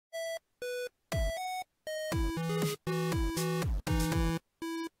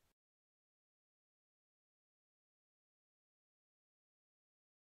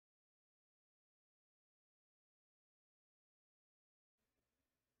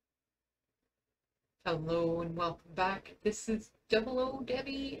Hello and welcome back. This is Double O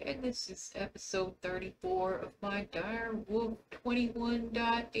Debbie, and this is episode 34 of my DireWolf20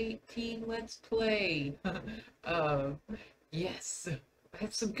 1.18 Let's Play. uh, yes, I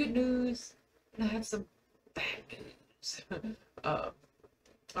have some good news, and I have some bad news. uh,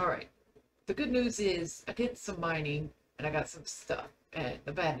 Alright, the good news is I did some mining, and I got some stuff. And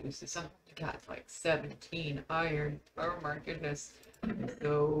the bad news is I only got like 17 iron. Oh my goodness.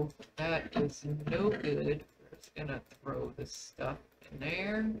 So that is no good. We're just gonna throw this stuff in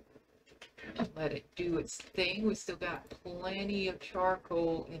there. Let it do its thing. We still got plenty of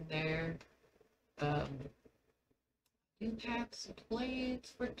charcoal in there. Do have some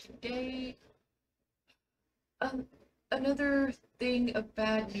plans for today. Um, Another thing of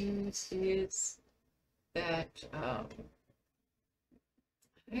bad news is that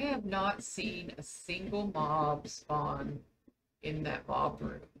I have not seen a single mob spawn in that mob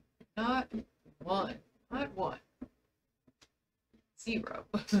room. Not one. Not one. Zero.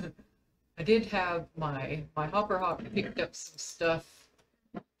 I did have my hopper hawk picked up some stuff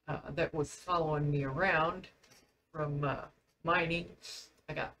that was following me around from mining.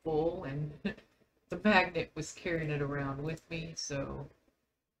 I got full and the magnet was carrying it around with me, so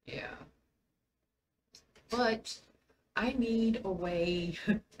yeah. But I need a way,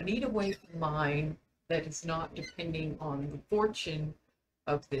 I need a way for mine that is not depending on the fortune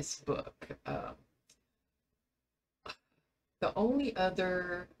of this book. The only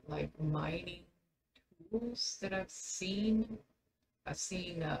other like mining tools that I've seen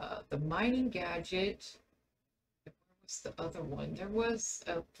the mining gadget. Where was the other one? There was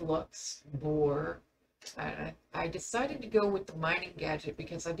a flux bore. I decided to go with the mining gadget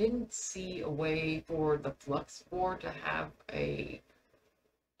because I didn't see a way for the flux bore to have a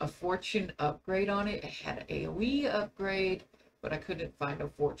fortune upgrade on it. It had an AoE upgrade, but I couldn't find a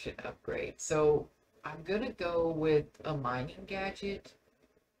fortune upgrade. So I'm gonna go with a mining gadget,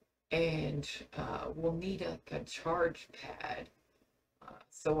 and we'll need a charge pad.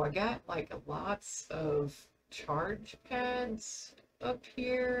 So I got like lots of charge pads up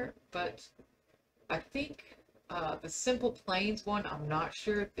here, but I think the Simple Plains one, I'm not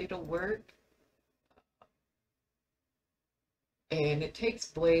sure if it'll work. And it takes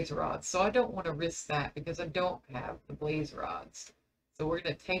blaze rods, so I don't want to risk that because I don't have the blaze rods. So we're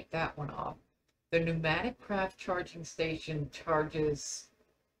going to take that one off. The pneumatic craft charging station charges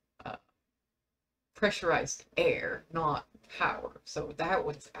uh, pressurized air, not power, so that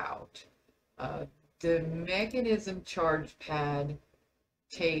one's out. The mechanism charge pad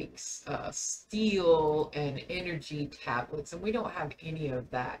takes steel and energy tablets, and we don't have any of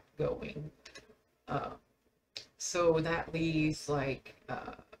that going. Uh, so that leaves like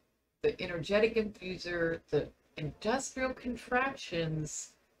the energetic infuser, the industrial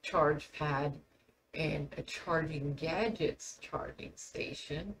contraptions charge pad, and a charging gadgets charging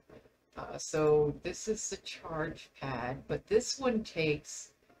station. So this is the charge pad, but this one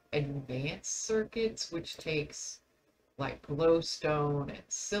takes advanced circuits, which takes like glowstone and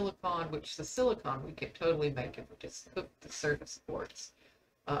silicon, which the silicon we could totally make if we just hook the circuit boards.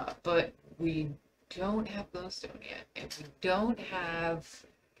 But we don't have glowstone yet, and we don't have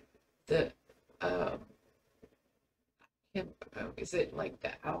the is it like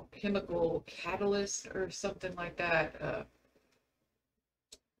the alchemical catalyst or something like that?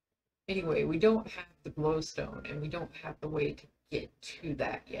 Anyway, we don't have the glowstone, and we don't have the way to get to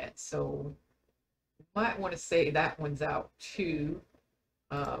that yet. So might want to say that one's out too,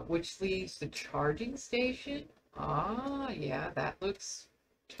 which leaves the charging station. Ah, yeah, that looks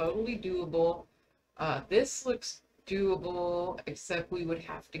totally doable. This looks doable, except we would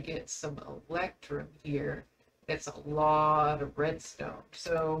have to get some electrum here. That's a lot of redstone.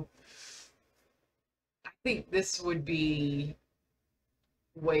 So I think this would be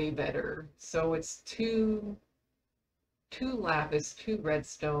way better. So it's two lapis, two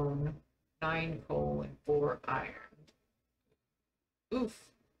redstone, 9 coal, and 4 iron. Oof,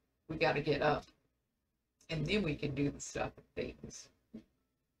 we got to get up, and then we can do the stuff and things.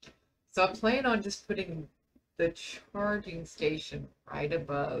 So I plan on just putting the charging station right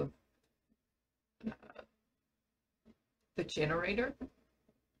above the generator,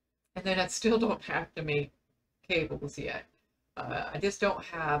 and then I still don't have to make cables yet. I just don't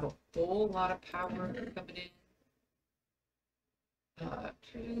have a whole lot of power coming in.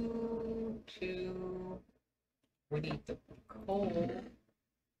 Two. We need the coal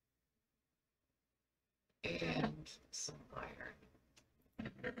and some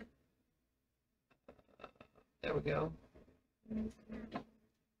iron. There we go.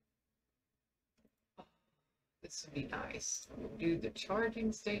 Oh, this this would be nice. Do the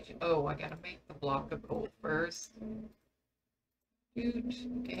charging station. Oh, I gotta make the block of coal first. Doot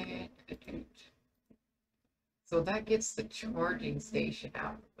and a doot. So that gets the charging station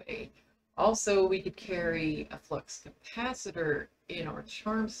out of the way. Also, we could carry a flux capacitor in our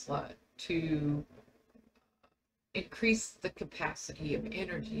charm slot to increase the capacity of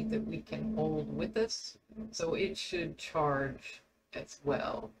energy that we can hold with us. So it should charge as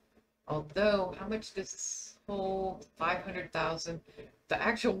well. Although, how much does this hold? 500,000. The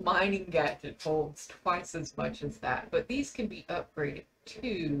actual mining gadget holds twice as much as that, but these can be upgraded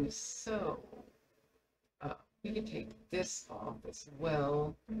too. So we can take this off as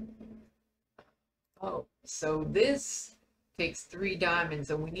well. Oh, so this takes 3 diamonds,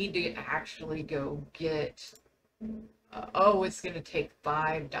 and we need to actually go get. Oh, it's going to take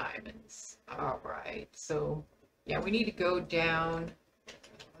 5 diamonds. All right, so yeah, we need to go down.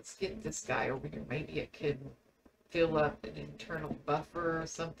 Let's get this guy over here. Maybe it could fill up an internal buffer or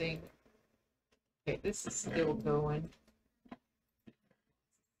something. Okay, this is still going. Up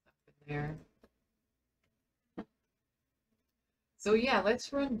in there. So yeah,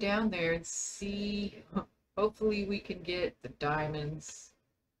 let's run down there and see. Hopefully we can get the diamonds.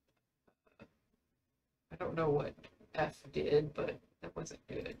 I don't know what F did, but that wasn't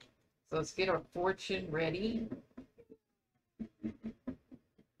good. So let's get our fortune ready.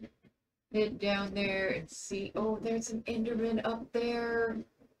 Head down there and see. Oh, there's an Enderman up there.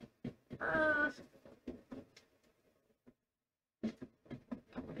 I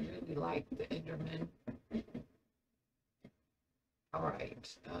would really like the Enderman. All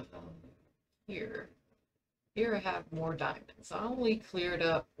right. Here I have more diamonds. I only cleared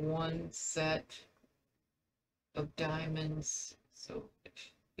up 1 set of diamonds, so it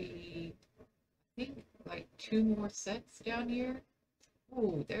should be, I think, like 2 more sets down here.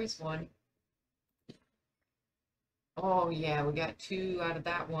 Oh, there's one. Oh yeah, we got 2 out of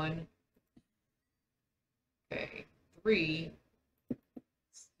that one. Okay, 3.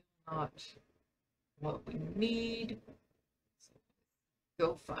 Still not what we need. So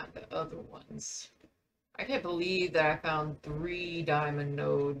go find the other ones. I can't believe that I found 3 diamond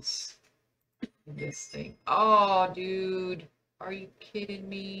nodes in this thing. Oh, dude, are you kidding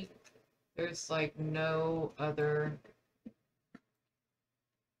me? There's like no other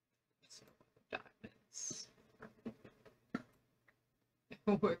diamonds.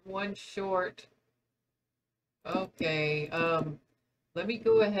 We're 1 short. Okay, let me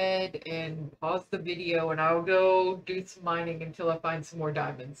go ahead and pause the video and I'll go do some mining until I find some more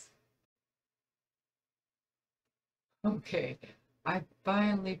diamonds. Okay, I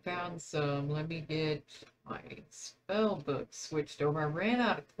finally found some. Let me get my spell book switched over. I ran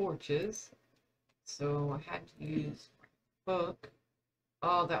out of torches, so I had to use my book.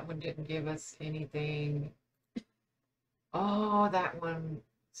 Oh, that one didn't give us anything. Oh, that one.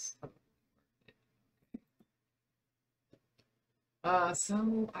 So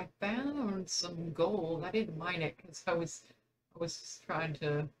I found some gold. I didn't mine it because I was just trying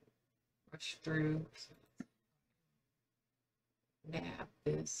to rush through. So nab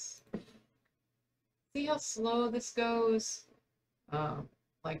this. See how slow this goes?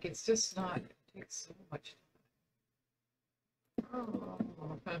 Like it's just not, it takes so much time. Oh.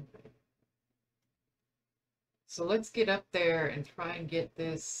 So let's get up there and try and get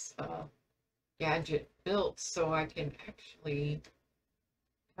this gadget built so I can actually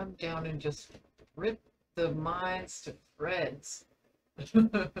come down and just rip the mines to shreds.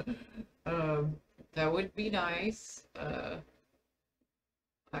 That would be nice.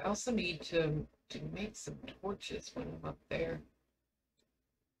 I also need to make some torches when I'm up there.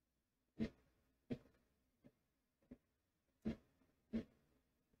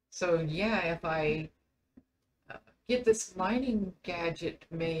 So yeah, if I get this mining gadget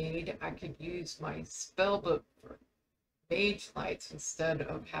made, I could use my spellbook for mage lights instead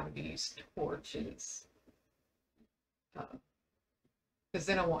of having to use torches. Because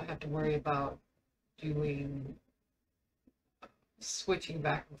then I won't have to worry about doing switching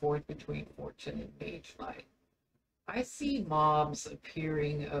back and forth between fortune and mage light. I see mobs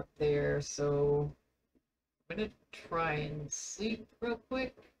appearing up there, so I'm gonna try and sleep real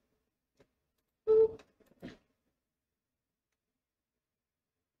quick. Boop.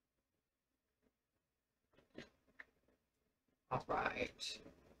 All right.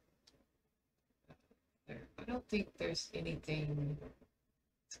 I don't think there's anything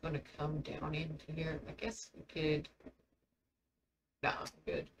that's going to come down into here. I guess we could. Nah, I'm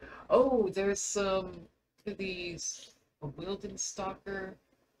good. Oh, there's some of these. A Wilden Stalker.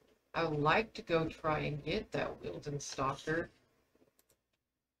 I would like to go try and get that Wilden Stalker.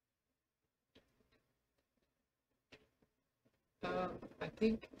 I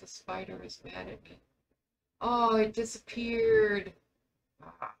think the spider is mad at me. Oh, it disappeared.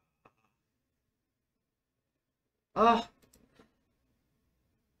 Ah. Oh,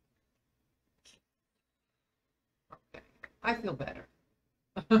 okay. I feel better.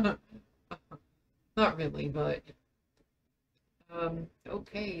 Not really, but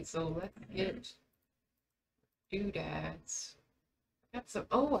okay, so let's get doodads. Got some,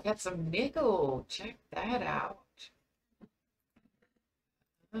 oh, I got some nickel. Check that out.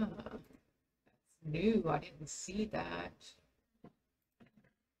 That's new. I didn't see that. Let's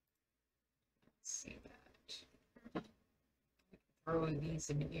see that. Throw these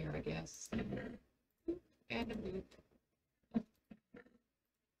in here, I guess. And a boot. That's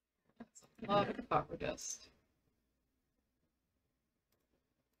a lot of copper dust.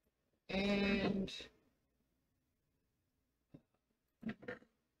 And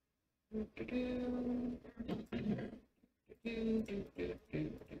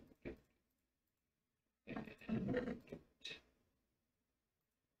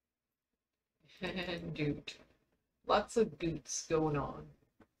and dude, lots of boots going on.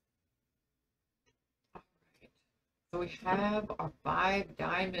 All right, so we have our 5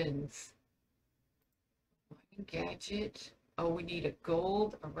 diamonds. Mining gadget. Oh, we need a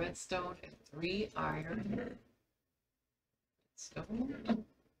gold, a redstone, and 3 iron. Stone,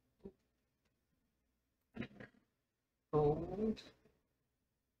 gold,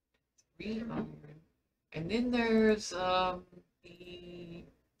 3 iron, and then there's the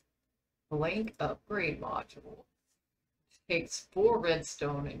blank upgrade module. Takes 4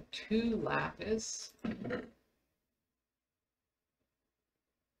 redstone and 2 lapis.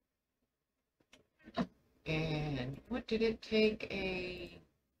 And what did it take? A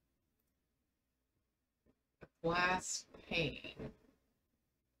glass pane.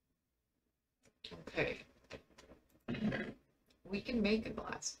 Okay. We can make a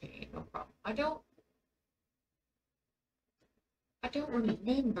glass pane, no problem. I don't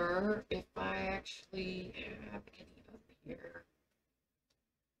remember if I actually have any up here.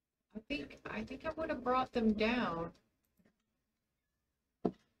 I think I would have brought them down.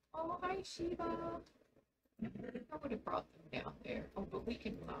 Oh, hi Shiva. I would have brought them down there. Oh, but we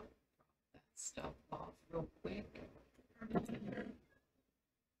can knock that stuff off real quick.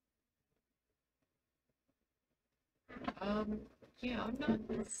 Yeah, I'm not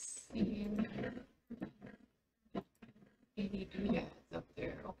seeing any doodads up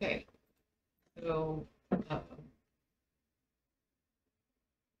there. Okay, so we'll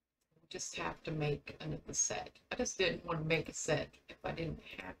just have to make another set. I just didn't want to make a set if I didn't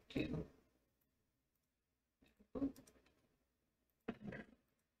have to.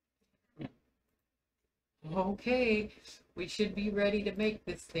 Okay, we should be ready to make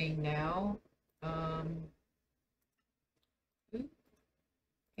this thing now.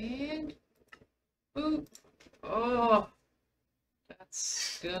 And boop. Oh,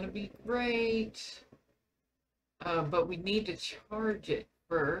 that's gonna be great. But we need to charge it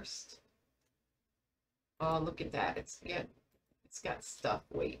first. Oh, look at that. It's got stuff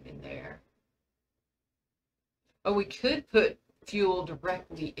waiting in there. Oh, we could put fuel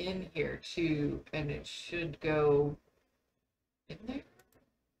directly in here too, and it should go in there.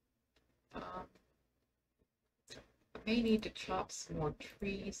 I may need to chop some more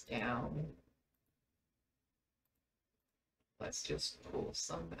trees down. Let's just pull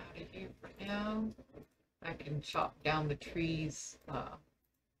some out of here for now. I can chop down the trees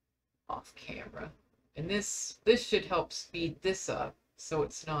off camera. And this should help speed this up so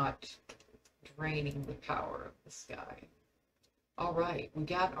it's not draining the power of the sky. All right, we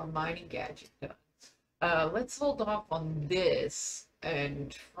got our mining gadget done. Let's hold off on this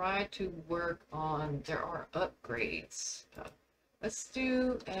and try to work on, there are upgrades. Let's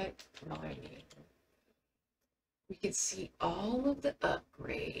do at mining. We can see all of the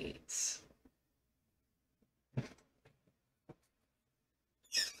upgrades.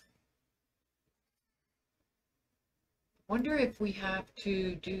 Wonder if we have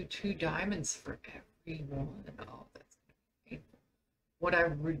to do 2 diamonds for every one. Oh, that's painful. What I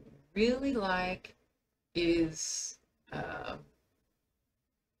would really like is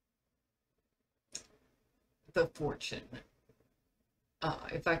the fortune.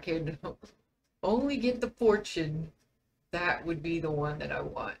 If I could only get the fortune, that would be the one that I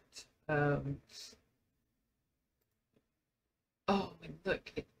want. Oh, and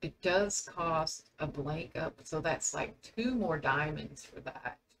look, it does cost a blank up, so that's like 2 more diamonds for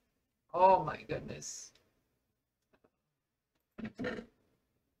that. Oh my goodness.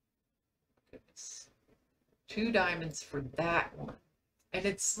 Goodness. 2 diamonds for that one. And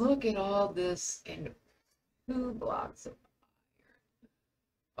it's, look at all this and 2 blocks of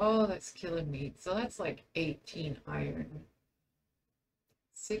Oh, that's killing me. So that's like 18 iron.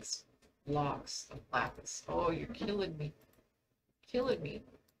 6 blocks of lapis. Oh, you're killing me. Killing me.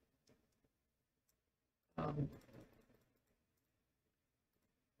 Um,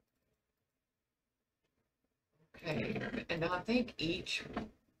 okay. And I think each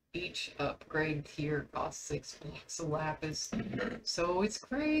upgrade here costs 6 blocks of lapis. So it's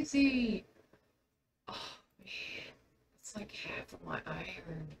crazy. Oh man. It's like half of my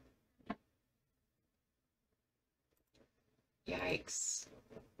iron. Yikes.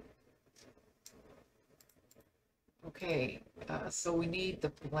 Okay, so we need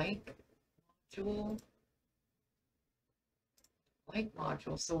the blank module. Blank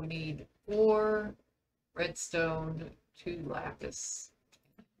module, so we need 4 redstone, 2 lapis.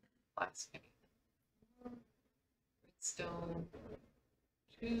 Glass pane. Redstone,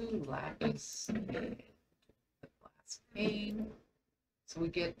 2 lapis, and the glass pane. So we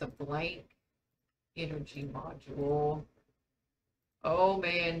get the blank energy module. Oh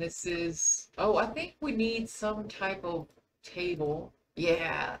man, this is... Oh, I think we need some type of table.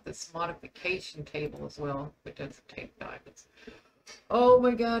 Yeah, this modification table as well. It doesn't take diamonds. Oh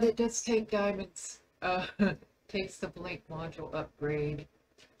my god, it does take diamonds. Takes the blank module upgrade.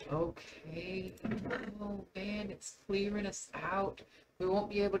 Okay. Oh man, it's clearing us out. We won't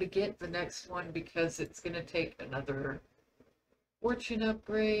be able to get the next one because it's going to take another fortune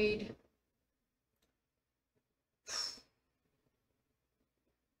upgrade.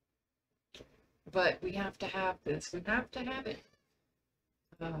 But we have to have this. We have to have it.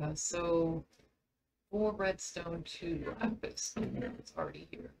 So 4 redstone, 2 lapis. It's already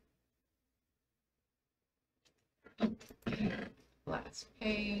here. Glass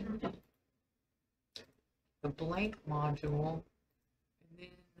pane. The blank module. And then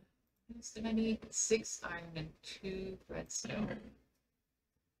what else did I need? 6 iron and 2 redstone.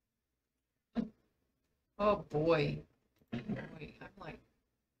 Oh boy. Boy, I'm like,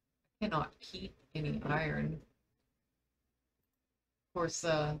 I cannot keep any iron. Of course,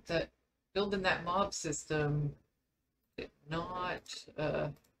 that building that mob system did not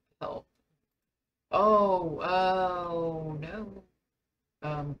help. Oh no.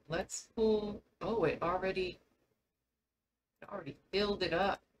 Let's pull. Oh, it already filled it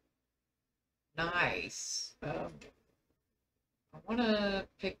up. Nice. I want to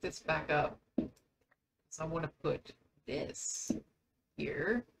pick this back up. So I want to put this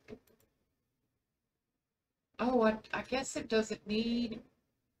here. Oh, I guess it doesn't need.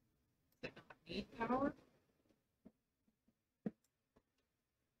 Does it not need power?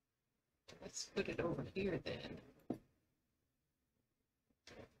 Let's put it over here then.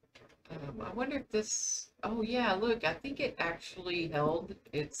 I wonder if this... Oh yeah, look, I think it actually held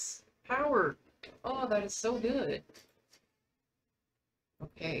its power. Oh, that is so good.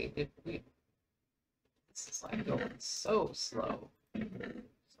 Okay, did we... This is like going so slow.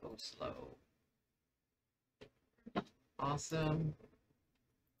 So slow. Awesome.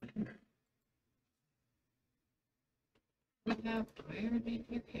 We have iron in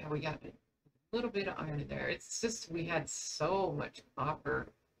here? Yeah, we got a little bit of iron in there. It's just we had so much copper.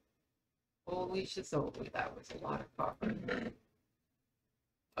 Holy shizzle, that was a lot of copper.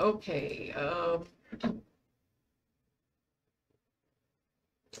 Okay,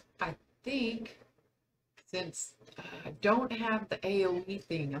 I think since I don't have the AoE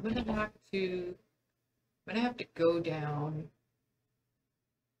thing, I'm gonna have to go down,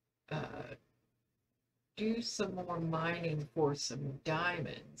 do some more mining for some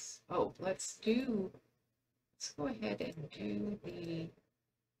diamonds. Oh, let's go ahead and do the,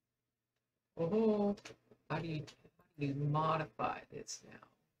 oh, how do you modify this now?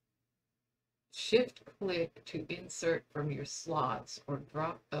 Shift click to insert from your slots or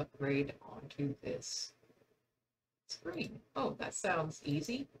drop upgrade onto this screen. Oh, that sounds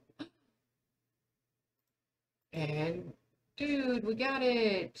easy. And dude, we got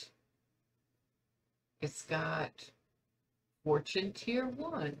it. It's got Fortune Tier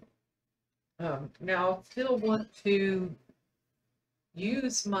 1. Now I still want to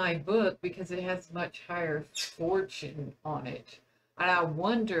use my book because it has much higher fortune on it. And I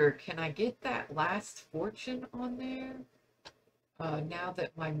wonder, can I get that last fortune on there? Now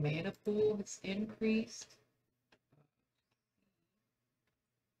that my mana pool has increased.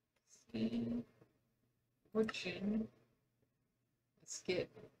 See, fortune. Let's get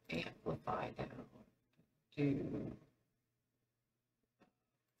amplify down to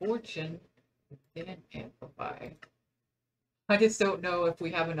fortune, then amplify. I just don't know if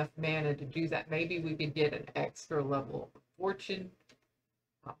we have enough mana to do that. Maybe we could get an extra level of fortune.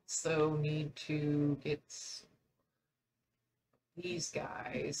 Also need to get these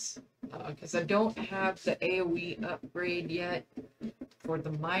guys because I don't have the AoE upgrade yet for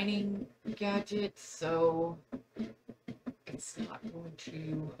the mining gadget, so it's not going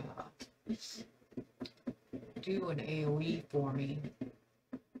to do an AoE for me.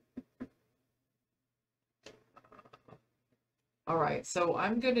 All right, so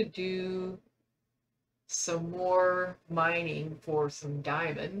I'm gonna do some more mining for some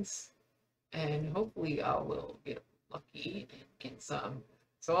diamonds, and hopefully I will get lucky and get some.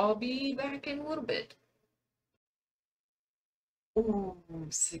 So I'll be back in a little bit. Ooh,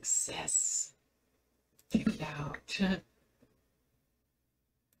 success. Check it out.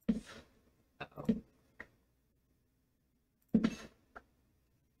 Uh-oh.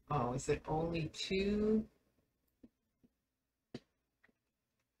 Oh, is it only 2?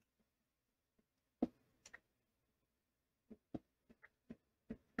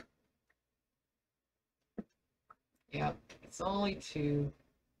 Yep, it's only 2.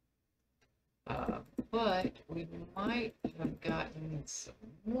 But we might have gotten some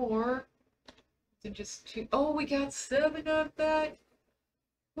more than just 2. Oh, we got 7 of that.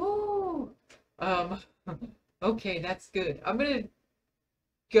 Ooh. Okay, that's good. I'm gonna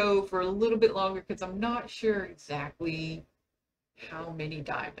go for a little bit longer because I'm not sure exactly how many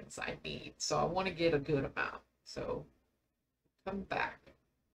diamonds I need. So I want to get a good amount. So come back.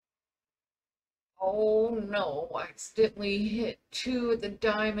 Oh no, I accidentally hit 2 of the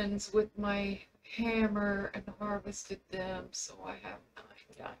diamonds with my hammer and harvested them. So I have 9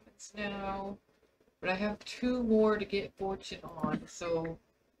 diamonds now. But I have 2 more to get fortune on. So,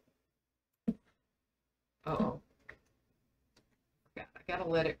 uh-oh. I gotta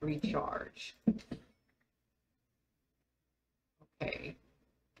let it recharge. Okay.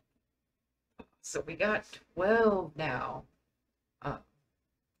 So we got 12 now.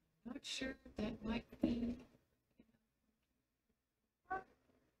 Not sure that might be.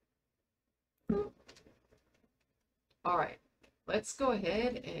 All right, let's go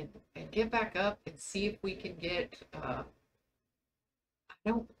ahead and get back up and see if we can get. I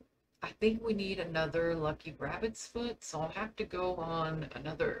think we need another lucky rabbit's foot, so I'll have to go on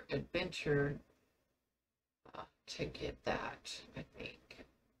another adventure to get that. I think.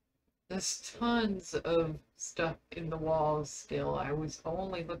 There's tons of stuff in the walls still. I was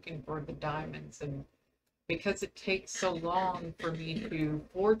only looking for the diamonds, and because it takes so long for me to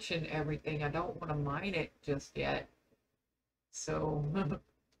fortune everything, I don't want to mine it just yet. So,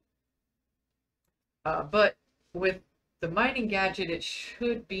 but with the mining gadget, it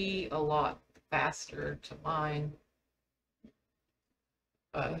should be a lot faster to mine.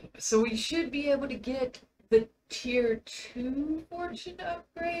 So we should be able to get the tier 2 fortune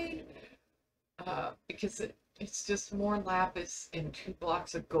upgrade because it's just more lapis and 2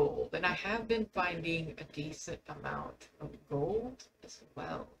 blocks of gold. And I have been finding a decent amount of gold as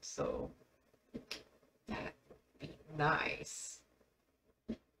well. So that would be nice.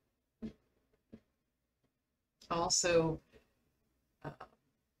 Also, I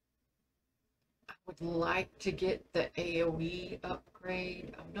would like to get the AoE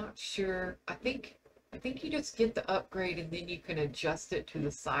upgrade. I'm not sure. I think you just get the upgrade and then you can adjust it to the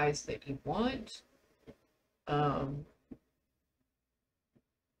size that you want.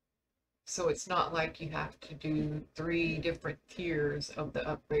 So it's not like you have to do 3 different tiers of the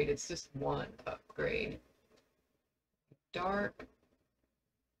upgrade. It's just one upgrade. Dark.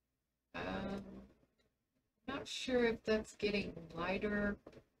 Not sure if that's getting lighter.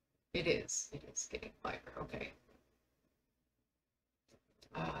 It is. It is getting lighter. Okay.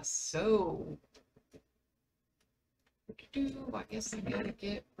 So I guess I'm gonna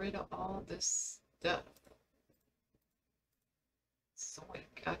get rid of all this stuff. So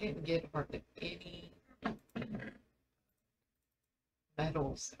I didn't get hardly any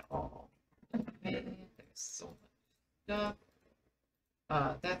metals at all. Man, there's so much stuff.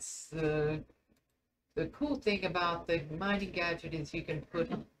 That's the cool thing about the mining gadget is you can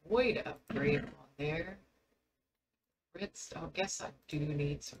put a void upgrade on there. Redstone. I guess I do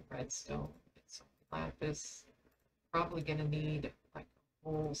need some redstone and some lapis. Probably gonna need like a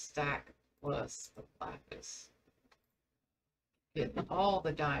whole stack plus the lapis. Get all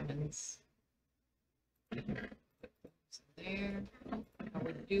the diamonds. Put those in there. How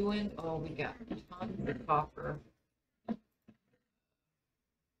we doing? Oh, we got tons of copper.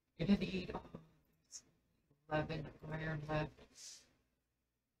 Gonna need 11 iron left.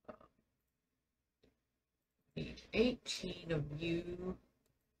 Need 18 of you.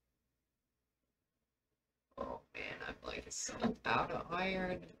 Oh man, I'm like so out of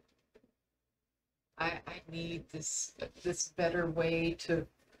iron. I need this better way to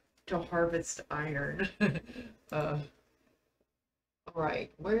harvest iron. All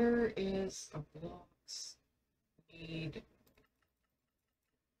right, where is our blocks? Need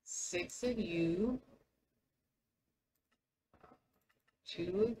 6 of you,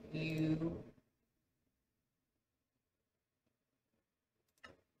 2 of you.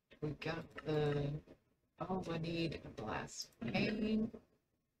 We got the, oh, I need a glass pane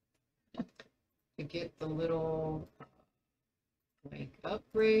to get the little like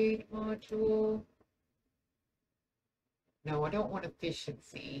upgrade module. No, I don't want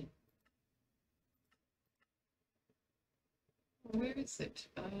efficiency. Where is it?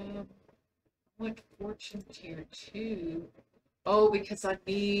 I want fortune tier 2. Oh, because I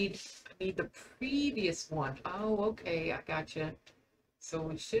need the previous one. Oh, okay, I gotcha. So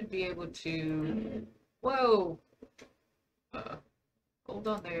we should be able to. Whoa. Hold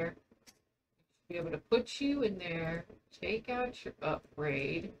on there. Be able to put you in there. Take out your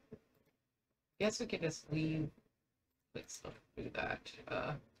upgrade. Guess we can just leave. Let's not do that.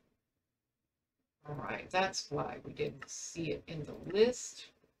 All right, that's why we didn't see it in the list.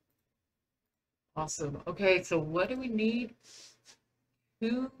 Awesome. Okay, so what do we need?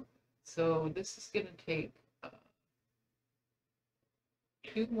 2. So this is going to take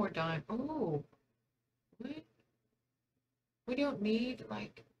 2 more dimes. Oh, what? We don't need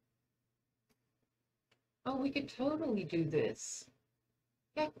like. Oh, we could totally do this.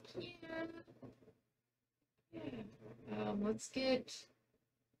 Heck yeah. Yeah. Let's get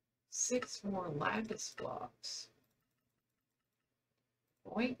 6 more lapis blocks.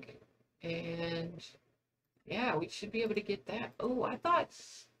 Boink. And yeah, we should be able to get that. Oh, I thought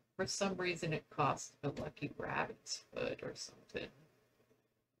for some reason it cost a lucky rabbit's foot or something.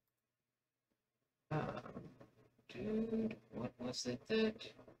 Dude, what was it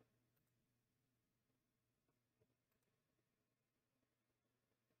that?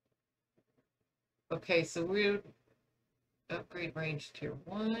 Okay, so we're upgrade range tier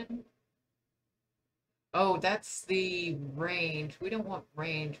 1. Oh, that's the range. We don't want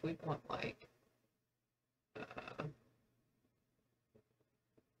range. We want like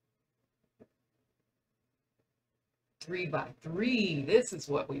 3 by 3. This is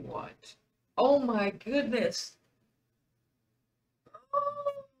what we want. Oh my goodness.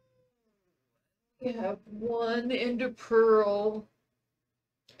 Oh, we have 1 ender pearl.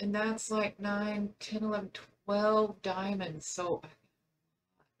 And that's like 9, 10, 11, 12 diamonds. So I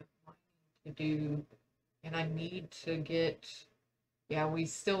have a lot to do. And I need to get, yeah, we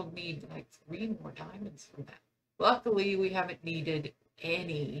still need like 3 more diamonds from that. Luckily, we haven't needed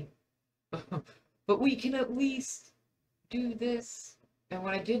any. But we can at least do this. And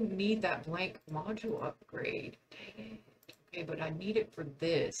when I didn't need that blank module upgrade, dang it. Okay, but I need it for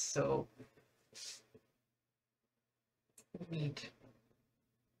this, so we need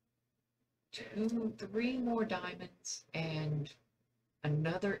 2, 3 more diamonds and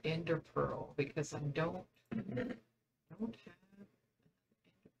another ender pearl because I don't have.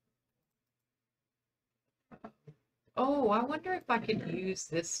 Oh, I wonder if I could use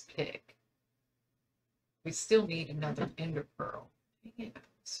this pick. We still need another ender pearl. Dang it, I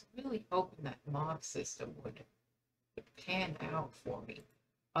was really hoping that mob system would pan out for me.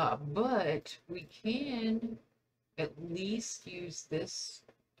 But we can at least use this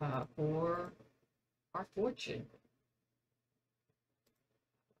for our fortune.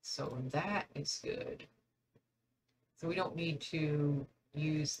 So that is good. So we don't need to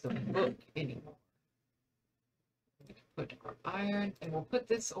use the book anymore. We can put our iron, and we'll put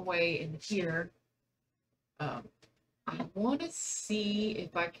this away in here. I want to see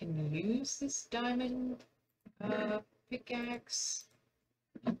if I can use this diamond pickaxe.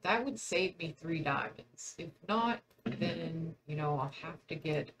 That would save me 3 diamonds. If not, then, you know, I'll have to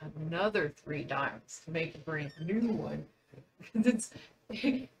get another 3 diamonds to make a brand new one. It's,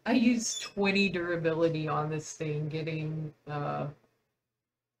 I use 20 durability on this thing, getting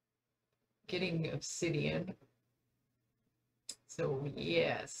obsidian. So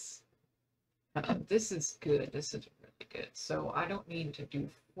yes, this is good. This is really good. So I don't need to do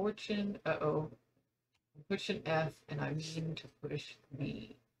fortune. Uh-oh. I'm pushing F and I mean to push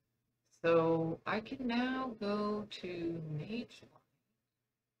V. So I can now go to Mage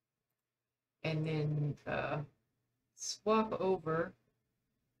and then swap over.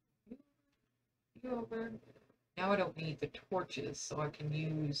 Now I don't need the torches, so I can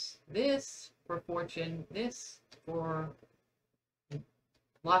use this for fortune, this for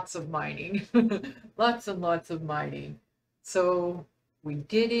lots of mining. Lots and lots of mining. So we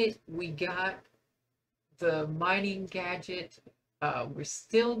did it. We got the mining gadget. We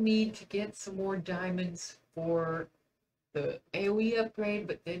still need to get some more diamonds for the AoE upgrade,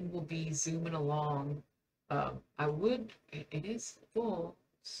 but then we'll be zooming along It is full,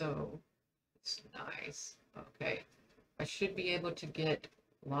 so it's nice. Okay, I should be able to get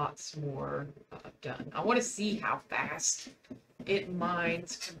lots more done. I want to see how fast it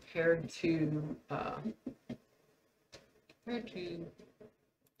mines compared to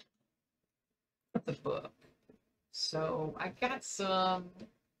the book. So I got some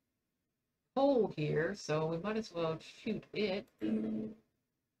coal here, so we might as well shoot it.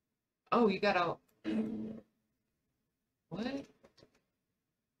 Oh, you got a what?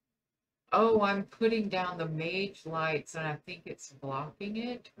 Oh, I'm putting down the mage lights and I think it's blocking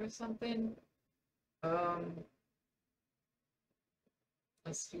it or something. Um,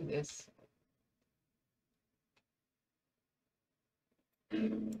 let's do this.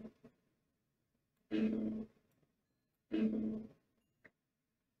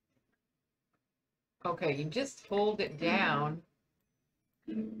 Okay, you just hold it down.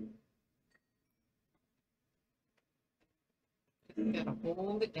 Just gotta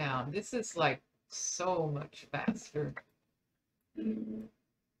hold it down. This is like so much faster.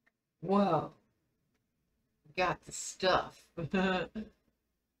 Whoa, got the stuff.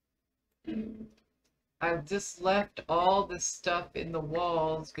 I've just left all the stuff in the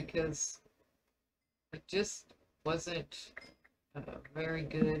walls because it just wasn't very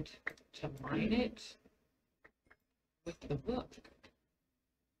good to mine it with the book.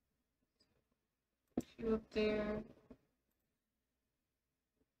 Put you up there.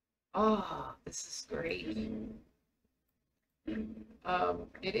 Ah, this is great.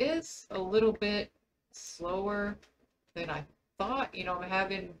 It is a little bit slower than I thought. You know, I'm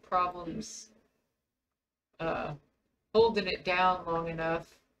having problems holding it down long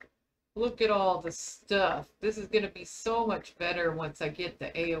enough. Look at all the stuff. This is going to be so much better once I get the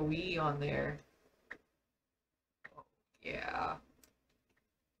AoE on there. Yeah.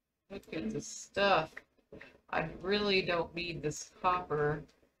 Look at the stuff. I really don't need this copper,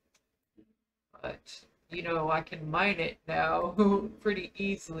 but, you know, I can mine it now pretty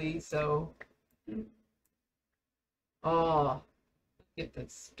easily, so. Oh, look at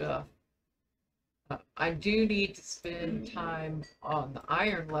this stuff. I do need to spend time on the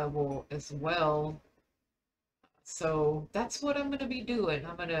iron level as well. So that's what I'm going to be doing.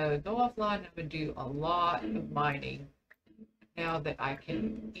 I'm going to go offline. I'm going to do a lot of mining now that I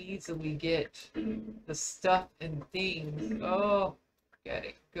can easily get the stuff and things. Oh, get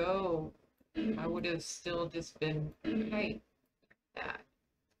it, go. I would have still just been, hey, that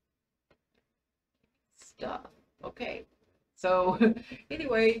stuff. Okay. So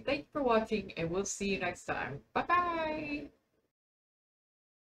anyway, thank you for watching and we'll see you next time. Bye-bye.